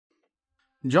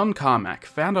John Carmack,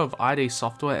 founder of ID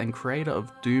Software and creator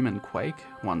of Doom and Quake,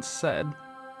 once said,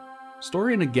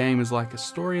 "Story in a game is like a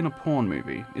story in a porn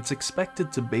movie. It's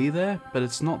expected to be there, but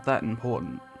it's not that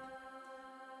important."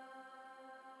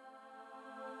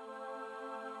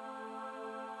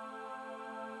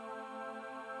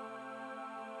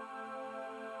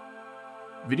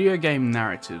 Video game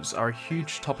narratives are a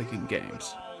huge topic in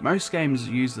games. Most games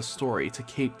use the story to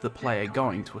keep the player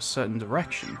going to a certain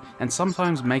direction, and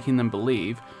sometimes making them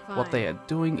believe what they are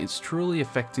doing is truly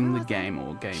affecting the game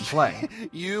or gameplay.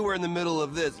 You were in the middle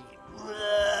of this.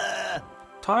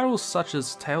 Titles such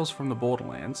as Tales from the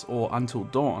Borderlands or Until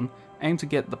Dawn aim to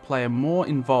get the player more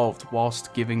involved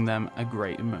whilst giving them a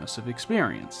great immersive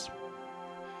experience.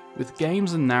 With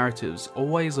games and narratives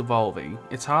always evolving,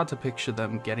 it's hard to picture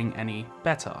them getting any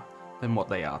better than what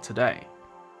they are today.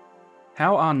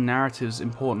 How are narratives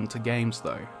important to games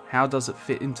though? How does it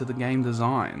fit into the game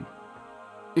design?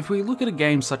 If we look at a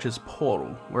game such as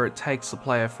Portal, where it takes the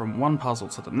player from one puzzle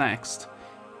to the next,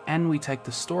 and we take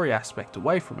the story aspect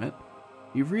away from it,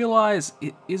 you realise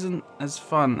it isn't as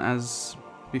fun as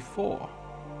before,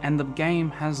 and the game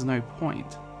has no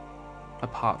point,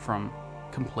 apart from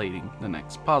completing the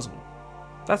next puzzle.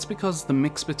 That's because the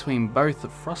mix between both the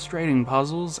frustrating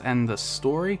puzzles and the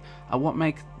story are what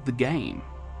make the game.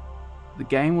 The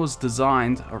game was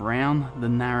designed around the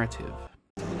narrative.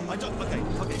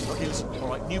 Okay, listen.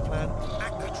 Alright, new plan.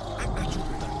 Act natural.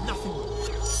 Nothing.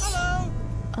 Hello!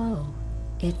 Oh,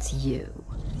 it's you.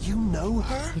 You know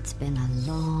her? It's been a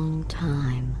long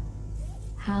time.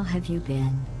 How have you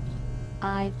been?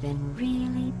 I've been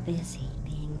really busy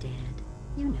being dead.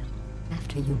 You know,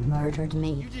 after you murdered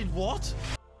me. You did what?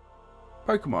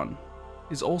 Pokemon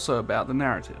is also about the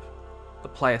narrative. The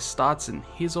player starts in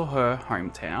his or her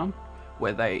hometown,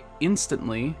 where they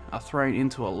instantly are thrown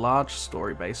into a large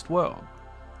story-based world,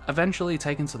 eventually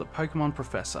taken to the Pokemon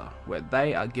Professor, where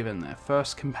they are given their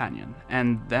first companion,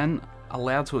 and then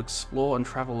allowed to explore and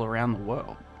travel around the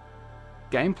world.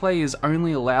 Gameplay is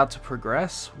only allowed to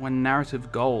progress when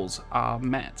narrative goals are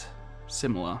met,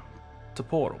 similar to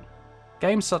Portal.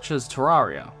 Games such as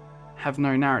Terraria have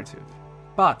no narrative,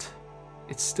 but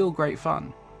it's still great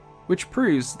fun, which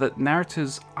proves that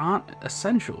narratives aren't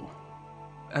essential,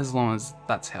 as long as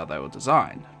that's how they were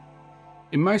designed.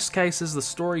 In most cases, the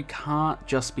story can't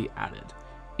just be added.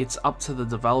 It's up to the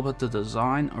developer to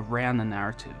design around the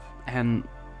narrative and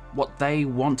what they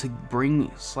want to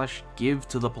bring/give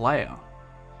to the player.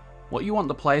 What you want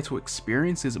the player to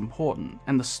experience is important,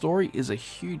 and the story is a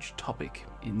huge topic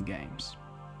in games.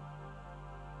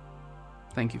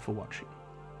 Thank you for watching.